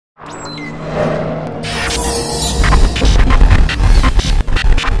Hey,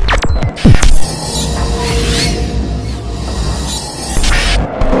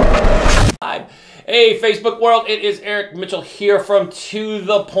 Facebook world, it is Eric Mitchell here from To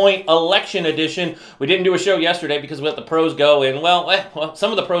The Point Election Edition. We didn't do a show yesterday because we let the pros go, and well,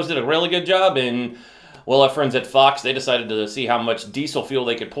 some of the pros did a really good job, and well, our friends at Fox, they decided to see how much diesel fuel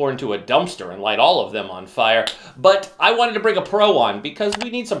they could pour into a dumpster and light all of them on fire. But I wanted to bring a pro on because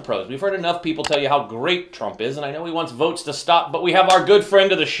we need some pros. We've heard enough people tell you how great Trump is, and I know he wants votes to stop, but we have our good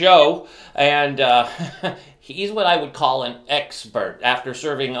friend of the show, and he's what I would call an expert after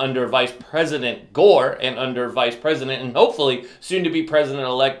serving under Vice President Gore and under Vice President and hopefully soon to be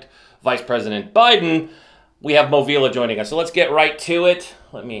President-elect Vice President Biden. We have Moe Vela joining us, so let's get right to it.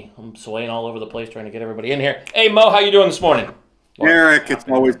 I'm swaying all over the place trying to get everybody in here. Hey, Mo, how you doing this morning? Eric, it's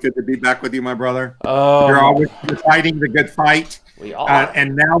always good to be back with you, my brother. Oh, you're always fighting the good fight. We are,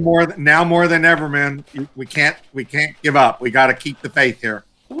 and now more than ever, man. We can't give up. We got to keep the faith here.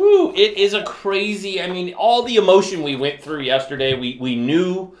 Woo! It is a crazy. I mean, all the emotion we went through yesterday. We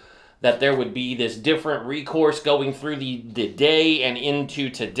knew that there would be this different recourse going through the day and into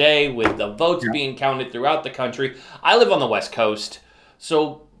today with the votes being counted throughout the country. I live on the West Coast,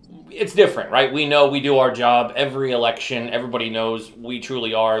 so it's different, right? We know we do our job every election. Everybody knows we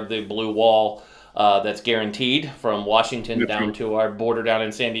truly are the blue wall that's guaranteed from Washington down to our border down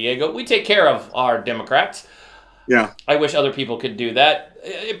in San Diego. We take care of our Democrats. Yeah. I wish other people could do that.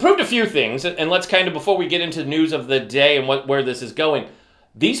 It proved a few things, and let's kind of, before we get into the news of the day and where this is going,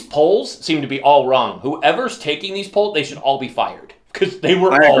 these polls seem to be all wrong. Whoever's taking these polls, they should all be fired because they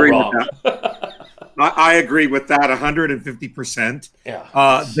were all wrong. I agree with that 150%.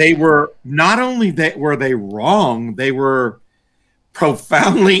 Yeah. They were not only were they wrong, they were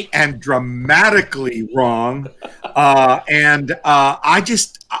profoundly and dramatically wrong. I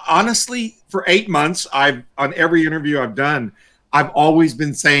just honestly, for 8 months, on every interview I've done, I've always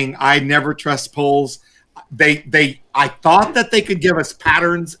been saying I never trust polls. I thought that they could give us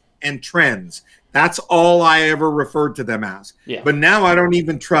patterns and trends. That's all I ever referred to them as. Yeah. But now I don't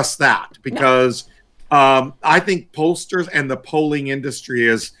even trust that because I think pollsters and the polling industry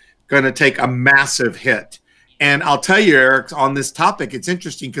is going to take a massive hit. And I'll tell you, Eric, on this topic, it's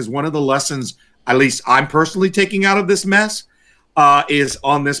interesting because one of the lessons, at least I'm personally taking out of this mess, is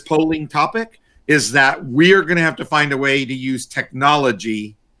on this polling topic, is that we are going to have to find a way to use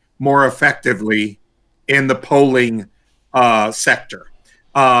technology more effectively in the polling sector.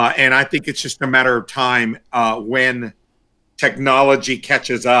 And I think it's just a matter of time when technology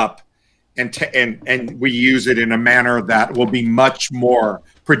catches up and we use it in a manner that will be much more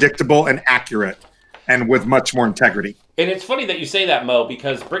predictable and accurate and with much more integrity. And it's funny that you say that, Mo,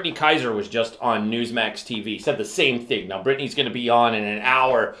 because Brittany Kaiser was just on Newsmax TV, said the same thing. Now, Brittany's going to be on in an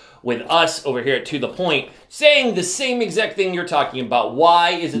hour with us over here at To The Point, saying the same exact thing you're talking about.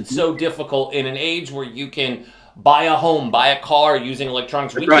 Why is it so difficult in an age where you can buy a home, buy a car using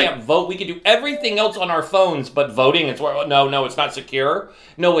electronics? We can't vote. We can do everything else on our phones, but voting, it's where, no, it's not secure.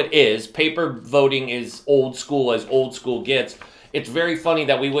 No, it is. Paper voting is old school as old school gets. It's very funny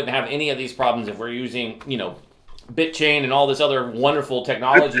that we wouldn't have any of these problems if we're using, BitChain and all this other wonderful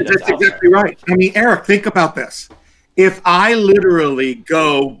technology. That's exactly right. I mean, Eric, think about this. If I literally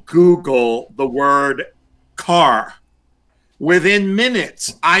go Google the word car, within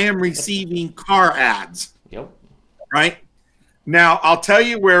minutes, I am receiving car ads. Yep. Right? Now, I'll tell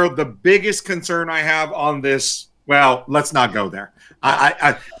you where the biggest concern I have on this, well, let's not go there.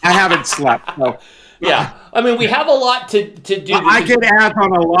 I haven't slept. So. Yeah, I mean, we have a lot to do. I get ads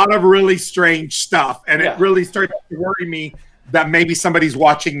on a lot of really strange stuff, and it really starts to worry me that maybe somebody's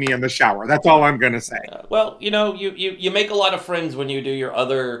watching me in the shower. That's all I'm going to say. Well, you make a lot of friends when you do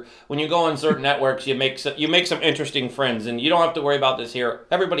when you go on certain networks, you make some interesting friends, and you don't have to worry about this here.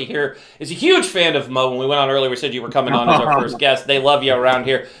 Everybody here is a huge fan of Mo. When we went on earlier, we said you were coming on as our first guest. They love you around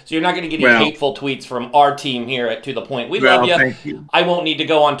here, so you're not going to get any hateful tweets from our team here at To The Point. We love you. Thank you. I won't need to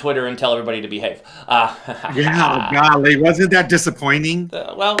go on Twitter and tell everybody to behave. Yeah, golly, wasn't that disappointing?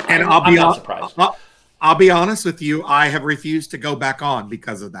 And I'm not surprised. I'll be honest with you. I have refused to go back on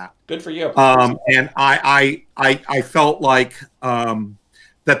because of that. Good for you. And I felt like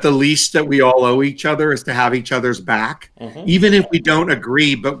that the least that we all owe each other is to have each other's back, even if we don't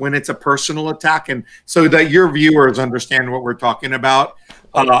agree. But when it's a personal attack, and so that your viewers understand what we're talking about,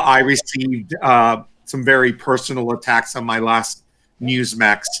 I received some very personal attacks on my last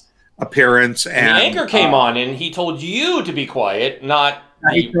Newsmax appearance. And the anchor came on, and he told you to be quiet, not.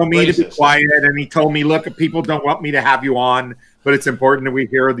 He told me to be quiet, and he told me, look, if people don't want me to have you on, but it's important that we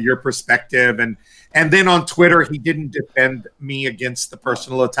hear your perspective. And then on Twitter, he didn't defend me against the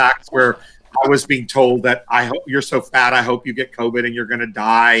personal attacks where I was being told that I hope you're so fat, I hope you get COVID and you're going to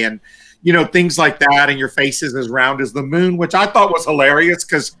die, and things like that. And your face is as round as the moon, which I thought was hilarious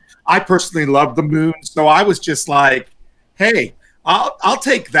because I personally love the moon. So I was just like, hey, I'll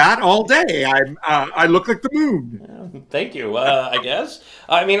take that all day. I look like the moon. Thank you. I guess.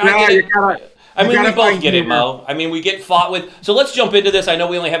 I mean, we both get it, Mo. I mean, we get fought with. So let's jump into this. I know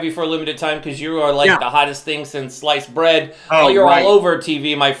we only have you for a limited time because you are like the hottest thing since sliced bread. Oh, you're all over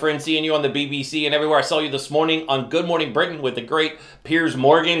TV, my friend, seeing you on the BBC and everywhere. I saw you this morning on Good Morning Britain with the great Piers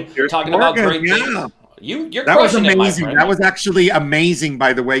Morgan talking about great things. You're that was amazing. My friend. That was actually amazing,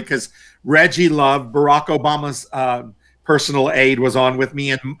 by the way, because Reggie Love, Barack Obama's personal aide, was on with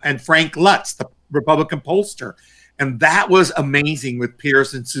me, and Frank Lutz, the Republican pollster. And that was amazing with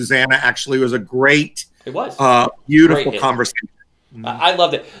Piers and Susanna. Actually, it was a great, beautiful conversation. I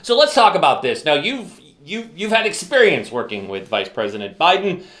loved it. So let's talk about this. Now, you've had experience working with Vice President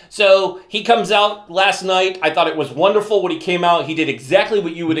Biden. So he comes out last night. I thought it was wonderful when he came out. He did exactly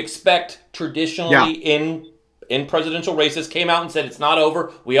what you would expect traditionally in presidential races. Came out and said it's not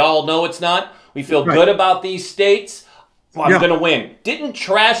over. We all know it's not. We feel good about these states. Well, I'm going to win. Didn't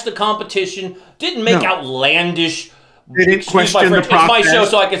trash the competition. Didn't make outlandish. Didn't question the process. It's my show,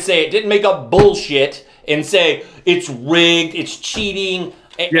 so I can say it. Didn't make up bullshit and say it's rigged, it's cheating,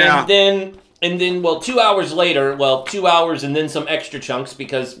 and then, well, 2 hours later, 2 hours and then some extra chunks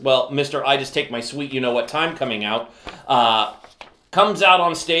because, Mr. I Just Take My Sweet You-Know-What Time coming out, comes out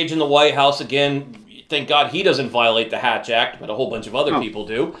on stage in the White House again. Thank God he doesn't violate the Hatch Act, but a whole bunch of other people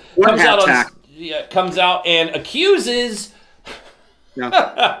do. Comes out and accuses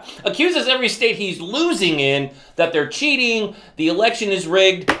every state he's losing in that they're cheating, the election is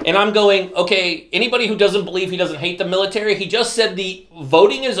rigged, and I'm going, okay, anybody who doesn't believe he doesn't hate the military, he just said the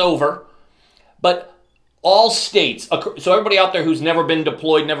voting is over, but all states, so everybody out there who's never been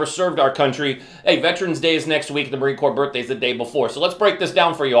deployed, never served our country, hey, Veterans Day is next week, the Marine Corps birthday is the day before, so let's break this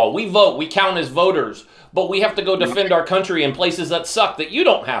down for you all. We vote, we count as voters, but we have to go defend our country in places that suck that you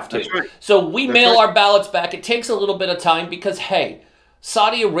don't have to. That's right. So we mail our ballots back. It takes a little bit of time because, hey,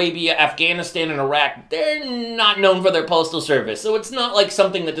 Saudi Arabia, Afghanistan, and Iraq, they're not known for their postal service. So it's not like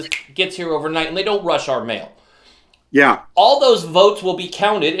something that just gets here overnight, and they don't rush our mail. Yeah. All those votes will be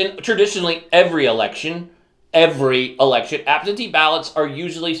counted, and traditionally every election, absentee ballots are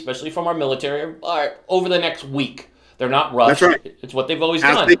usually, especially from our military, are over the next week. They're not rushed. That's right. It's what they've always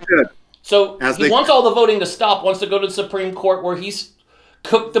done. They should. So he wants all the voting to stop, wants to go to the Supreme Court where he's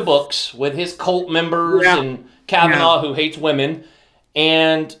cooked the books with his cult members and Kavanaugh who hates women.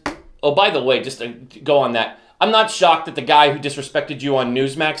 And, oh, by the way, just to go on that, I'm not shocked that the guy who disrespected you on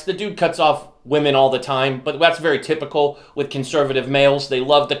Newsmax, the dude cuts off women all the time, but that's very typical with conservative males. They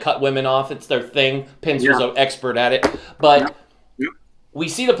love to cut women off. It's their thing. Pence was an expert at it. But we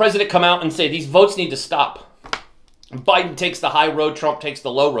see the president come out and say these votes need to stop. Biden takes the high road, Trump takes the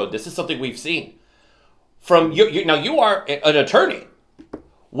low road. This is something we've seen. From now, you are an attorney.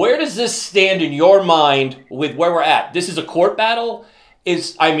 Where does this stand in your mind with where we're at? This is a court battle?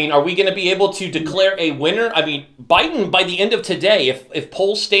 Are we going to be able to declare a winner? I mean, Biden, by the end of today, if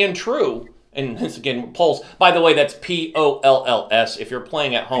polls stand true, and this again, polls, by the way, that's POLLS if you're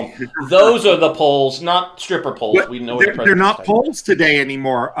playing at home. Those are the polls, not stripper polls. We know they're not polls today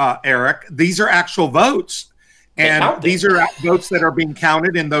anymore, Eric. These are actual votes. And these are votes that are being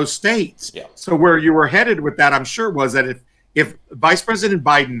counted in those states. Yeah. So where you were headed with that, I'm sure, was that if Vice President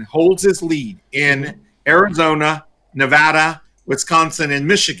Biden holds his lead in Arizona, Nevada, Wisconsin, and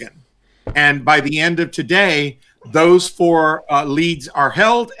Michigan, and by the end of today, those four leads are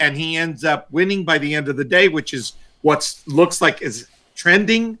held, and he ends up winning by the end of the day, which is what looks like is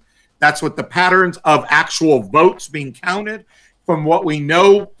trending. That's what the patterns of actual votes being counted. From what we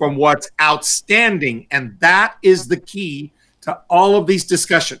know, from what's outstanding. And that is the key to all of these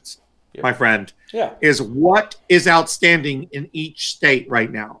discussions, my friend, is what is outstanding in each state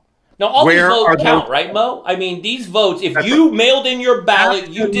right now. Now, all these votes count, right, Mo? I mean, these votes, if you mailed in your ballot,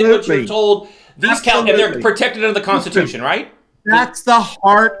 you did what you were told, these count, and they're protected under the Constitution, right? That's the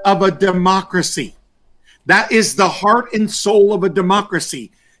heart of a democracy. That is the heart and soul of a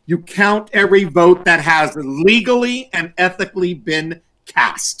democracy. You count every vote that has legally and ethically been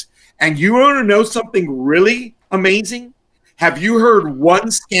cast. And you want to know something really amazing? Have you heard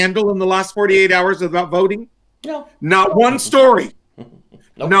one scandal in the last 48 hours about voting? No. Not one story.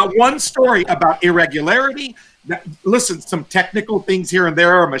 Nope. Not one story about irregularity. Listen, some technical things here and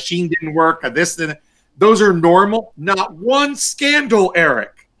there. A machine didn't work. Those are normal. Not one scandal,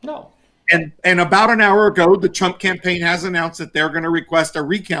 Eric. No. And about an hour ago, the Trump campaign has announced that they're going to request a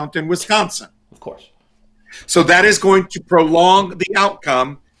recount in Wisconsin. Of course. So that is going to prolong the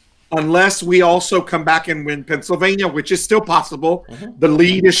outcome unless we also come back and win Pennsylvania, which is still possible. The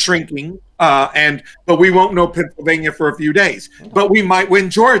lead is shrinking, but we won't know Pennsylvania for a few days. But we might win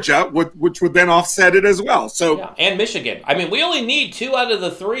Georgia, which would then offset it as well. So and Michigan. I mean, we only need 2 out of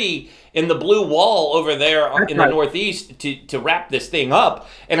the 3 in the blue wall over there in the Northeast to wrap this thing up.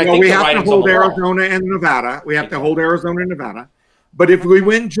 And I think we have to hold Arizona and Nevada. We have to hold Arizona and Nevada. But if we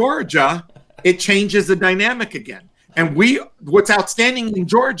win Georgia, it changes the dynamic again. And what's outstanding in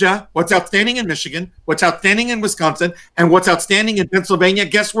Georgia, what's outstanding in Michigan, what's outstanding in Wisconsin, and what's outstanding in Pennsylvania,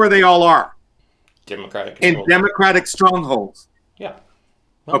 guess where they all are? In Democratic strongholds. Yeah.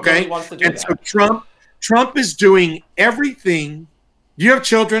 Well, okay. And so Trump is doing everything. You have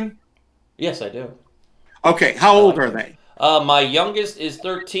children? Yes, I do. Okay. How old are they? My youngest is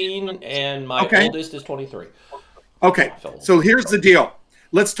 13 and my oldest is 23. Okay. So here's the deal.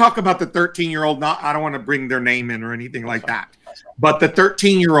 Let's talk about the 13-year-old. I don't want to bring their name in or anything like that. But the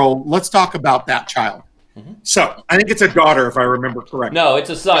 13-year-old, let's talk about that child. So I think it's a daughter, if I remember correctly. No, it's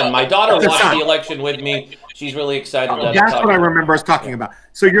a son. My daughter watched the election with me. She's really excited. That's what I remember us talking about.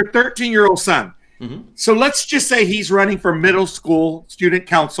 So your 13-year-old son. So let's just say he's running for middle school student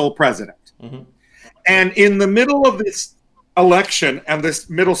council president. And in the middle of this election and this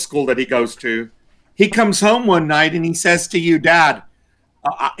middle school that he goes to, he comes home one night and he says to you, Dad,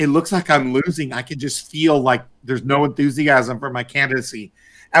 it looks like I'm losing. I can just feel like there's no enthusiasm for my candidacy.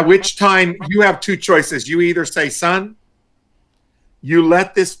 At which time you have 2 choices. You either say, son, you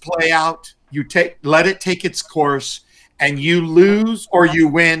let this play out, let it take its course, and you lose or you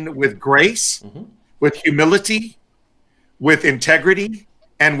win with grace, with humility, with integrity,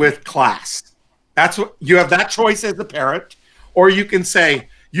 and with class. That's what you have, that choice as a parent. Or you can say,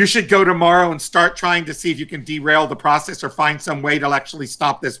 you should go tomorrow and start trying to see if you can derail the process or find some way to actually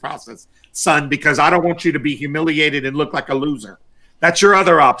stop this process, son, because I don't want you to be humiliated and look like a loser. That's your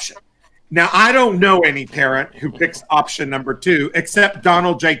other option. Now, I don't know any parent who picks option number 2 except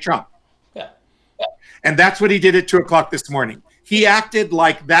Donald J. Trump. And that's what he did at 2 o'clock this morning. He acted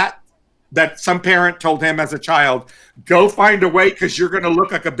like that some parent told him as a child, go find a way because you're going to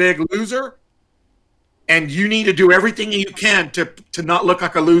look like a big loser. And you need to do everything you can to not look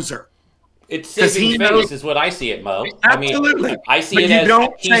like a loser. It's saving face is what I see it, Mo. Absolutely. I mean, I see it as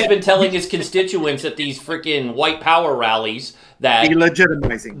he's been telling his constituents at these freaking white power rallies that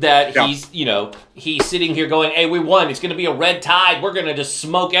delegitimizing that he's, he's sitting here going, hey, we won. It's going to be a red tide. We're going to just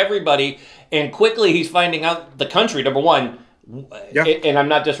smoke everybody. And quickly he's finding out the country, number one, and I'm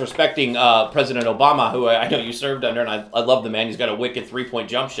not disrespecting President Obama, who I know you served under, and I love the man. He's got a wicked 3-point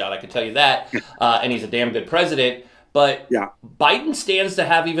jump shot, I can tell you that. And he's a damn good president. But Biden stands to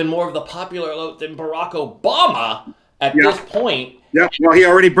have even more of the popular vote than Barack Obama at this point. Yeah, well, he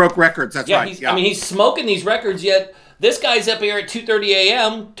already broke records. That's right. I mean, he's smoking these records, yet this guy's up here at 2:30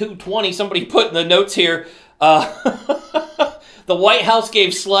 a.m., 2:20. Somebody put in the notes here. The White House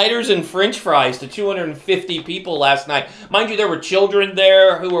gave sliders and French fries to 250 people last night. Mind you, there were children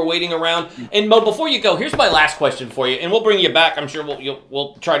there who were waiting around. And Mo, before you go, here's my last question for you, and we'll bring you back. I'm sure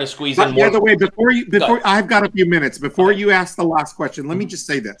we'll try to squeeze in more. By the way, before I've got a few minutes before you ask the last question. Let me just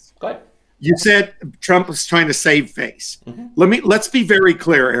say this. Go ahead. You said Trump was trying to save face. Let's be very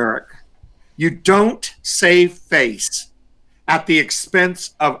clear, Eric. You don't save face at the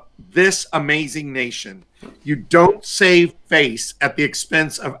expense of this amazing nation. You don't save face at the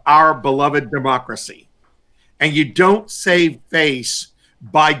expense of our beloved democracy. And you don't save face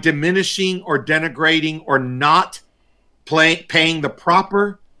by diminishing or denigrating or not paying the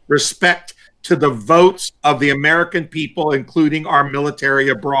proper respect to the votes of the American people, including our military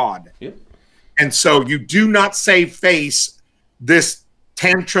abroad. And so you do not save face this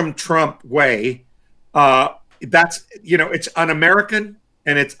tantrum Trump way. That's, it's un-American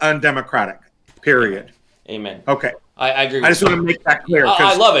and it's undemocratic, period. Amen. Okay. I agree with you. I just want to make that clear.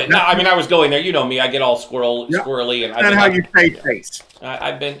 I love it. No, I mean, I was going there. You know me. I get all squirrely. And that's how you save face.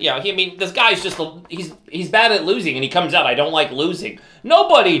 I've been, this guy's just, he's bad at losing, and he comes out, I don't like losing.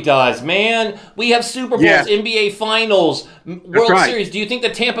 Nobody does, man. We have Super Bowls, NBA Finals, World Series. Do you think the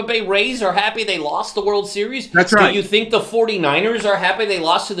Tampa Bay Rays are happy they lost the World Series? That's right. Do you think the 49ers are happy they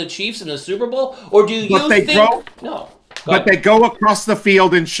lost to the Chiefs in the Super Bowl? Or do you think... No. But they go across the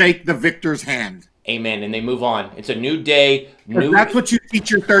field and shake the victor's hand. Amen. And they move on. It's a new day. That's what you teach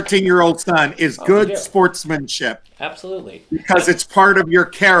your 13-year-old son is good sportsmanship. Absolutely. Because it's part of your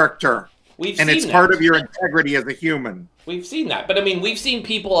character. We've and seen it's that. Part of your integrity as a human. We've seen that. But, I mean, we've seen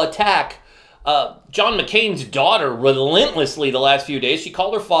people attack John McCain's daughter relentlessly the last few days. She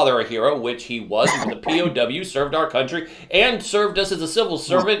called her father a hero, which he was. He was a POW, served our country, and served us as a civil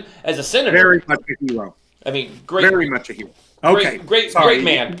servant, as a senator. Very much a hero. I mean, great. Very much a hero. Okay. Great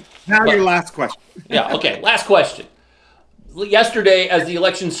man. Now your last question. Yeah, okay. Last question. Yesterday, as the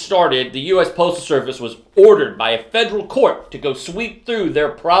election started, the U.S. Postal Service was ordered by a federal court to go sweep through their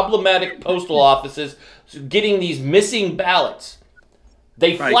problematic postal offices, getting these missing ballots.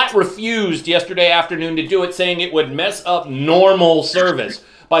 They flat refused yesterday afternoon to do it, saying it would mess up normal service.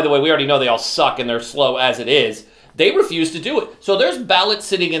 By the way, we already know they all suck and they're slow as it is. They refused to do it. So there's ballots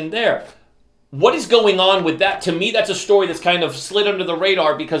sitting in there. What is going on with that? To me, that's a story that's kind of slid under the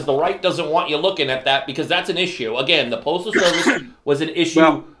radar because the right doesn't want you looking at that because that's an issue. Again, the Postal Service was an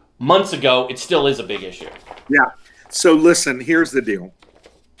issue months ago. It still is a big issue. Yeah. So listen, here's the deal.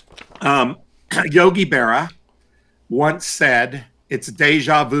 Yogi Berra once said, it's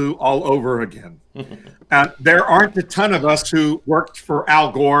deja vu all over again. There aren't a ton of us who worked for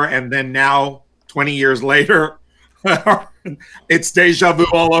Al Gore and then now, 20 years later, it's deja vu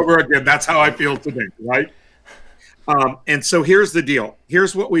all over again. That's how I feel today, right? And so here's the deal.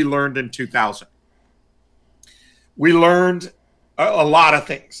 Here's what we learned in 2000. We learned a lot of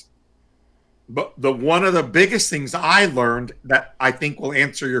things. But one of the biggest things I learned that I think will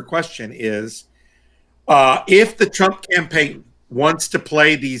answer your question is if the Trump campaign wants to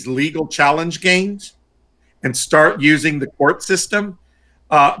play these legal challenge games and start using the court system,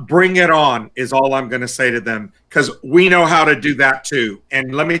 bring it on is all I'm going to say to them, because we know how to do that too.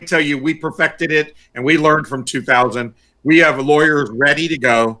 And let me tell you, we perfected it and we learned from 2000. We have lawyers ready to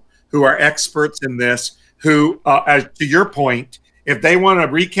go who are experts in this, who, as to your point, if they want to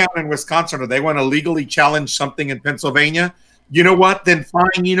recount in Wisconsin or they want to legally challenge something in Pennsylvania, you know what? Then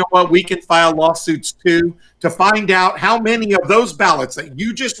fine. You know what? We can file lawsuits too to find out how many of those ballots that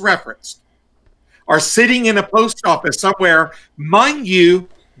you just referenced are sitting in a post office somewhere. Mind you,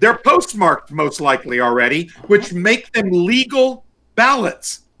 they're postmarked most likely already, which make them legal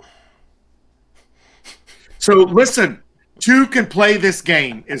ballots. So listen, two can play this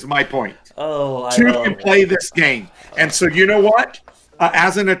game is my point. Two can play this game. And so you know what?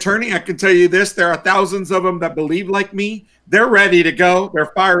 As an attorney, I can tell you this. There are thousands of them that believe like me. They're ready to go.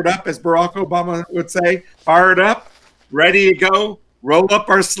 They're fired up, as Barack Obama would say. Fired up, ready to go. Roll up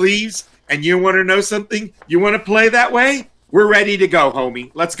our sleeves. And you want to know something? You want to play that way? We're ready to go,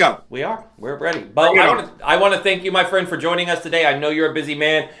 homie. Let's go. We are. We're ready. But I want to thank you, my friend, for joining us today. I know you're a busy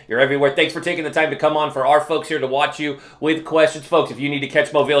man. You're everywhere. Thanks for taking the time to come on for our folks here to watch you with questions. Folks, if you need to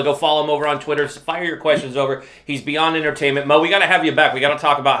catch Moe Vela, go follow him over on Twitter. Fire your questions over. He's beyond entertainment. Mo, we got to have you back. We got to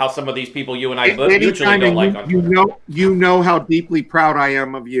talk about how some of these people you and I mutually don't like on Twitter. You know how deeply proud I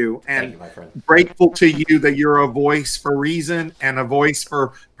am of you. And thank you, my friend. Grateful to you that you're a voice for reason and a voice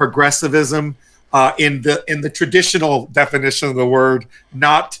for progressivism. In the traditional definition of the word,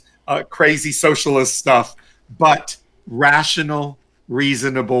 not crazy socialist stuff, but rational,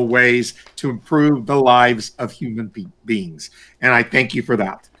 reasonable ways to improve the lives of human beings. And I thank you for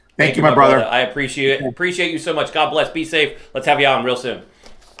that. Thank you, my brother. I appreciate it. Appreciate you so much. God bless. Be safe. Let's have you on real soon.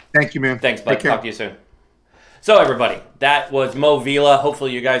 Thank you, man. Thanks, bud. Talk to you soon. So, everybody, that was Moe Vela.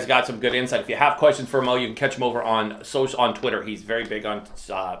 Hopefully, you guys got some good insight. If you have questions for Mo, you can catch him over on Twitter. He's very big on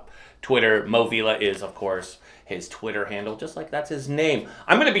Twitter. Moe Vela is, of course, his Twitter handle, just like that's his name.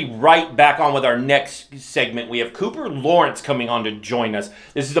 I'm going to be right back on with our next segment. We have Cooper Lawrence coming on to join us.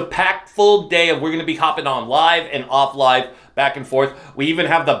 This is a packed full day of we're going to be hopping on live and off live, back and forth. We even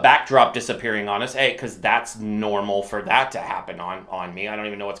have the backdrop disappearing on us. Hey, because that's normal for that to happen on me. I don't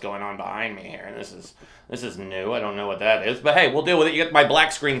even know what's going on behind me here. And this is new. I don't know what that is. But hey, we'll deal with it. You get my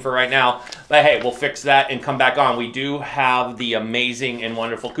black screen for right now. But hey, we'll fix that and come back on. We do have the amazing and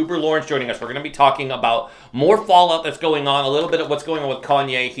wonderful Cooper Lawrence joining us. We're going to be talking about more fallout that's going on, a little bit of what's going on with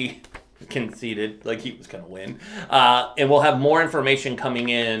Kanye. He conceded like he was going to win. And we'll have more information coming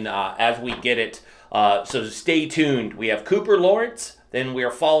in as we get it. So stay tuned. We have Cooper Lawrence. Then we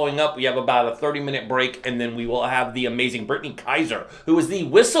are following up. We have about a 30-minute break, and then we will have the amazing Brittany Kaiser, who was the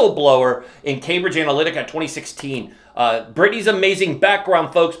whistleblower in Cambridge Analytica 2016. Brittany's amazing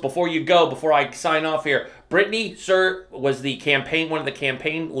background, folks. Before I sign off here, Brittany, sir, was one of the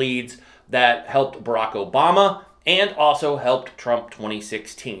campaign leads that helped Barack Obama and also helped Trump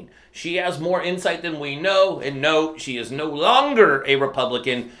 2016. She has more insight than we know, and no, she is no longer a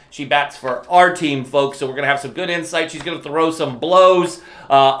Republican. She bats for our team, folks, so we're going to have some good insight. She's going to throw some blows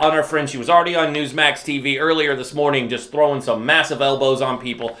on our friend. She was already on Newsmax TV earlier this morning, just throwing some massive elbows on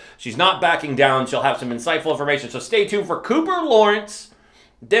people. She's not backing down. She'll have some insightful information, so stay tuned for Cooper Lawrence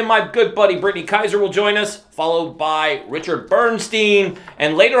Then my good buddy Brittany Kaiser will join us, followed by Richard Bernstein.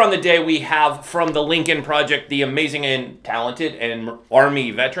 And later on the day, we have from the Lincoln Project, the amazing and talented and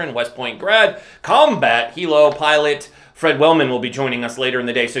Army veteran, West Point grad, combat helo pilot, Fred Wellman will be joining us later in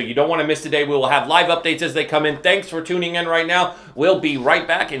the day. So you don't want to miss today. We will have live updates as they come in. Thanks for tuning in right now. We'll be right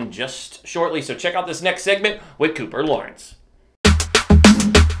back in just shortly. So check out this next segment with Cooper Lawrence.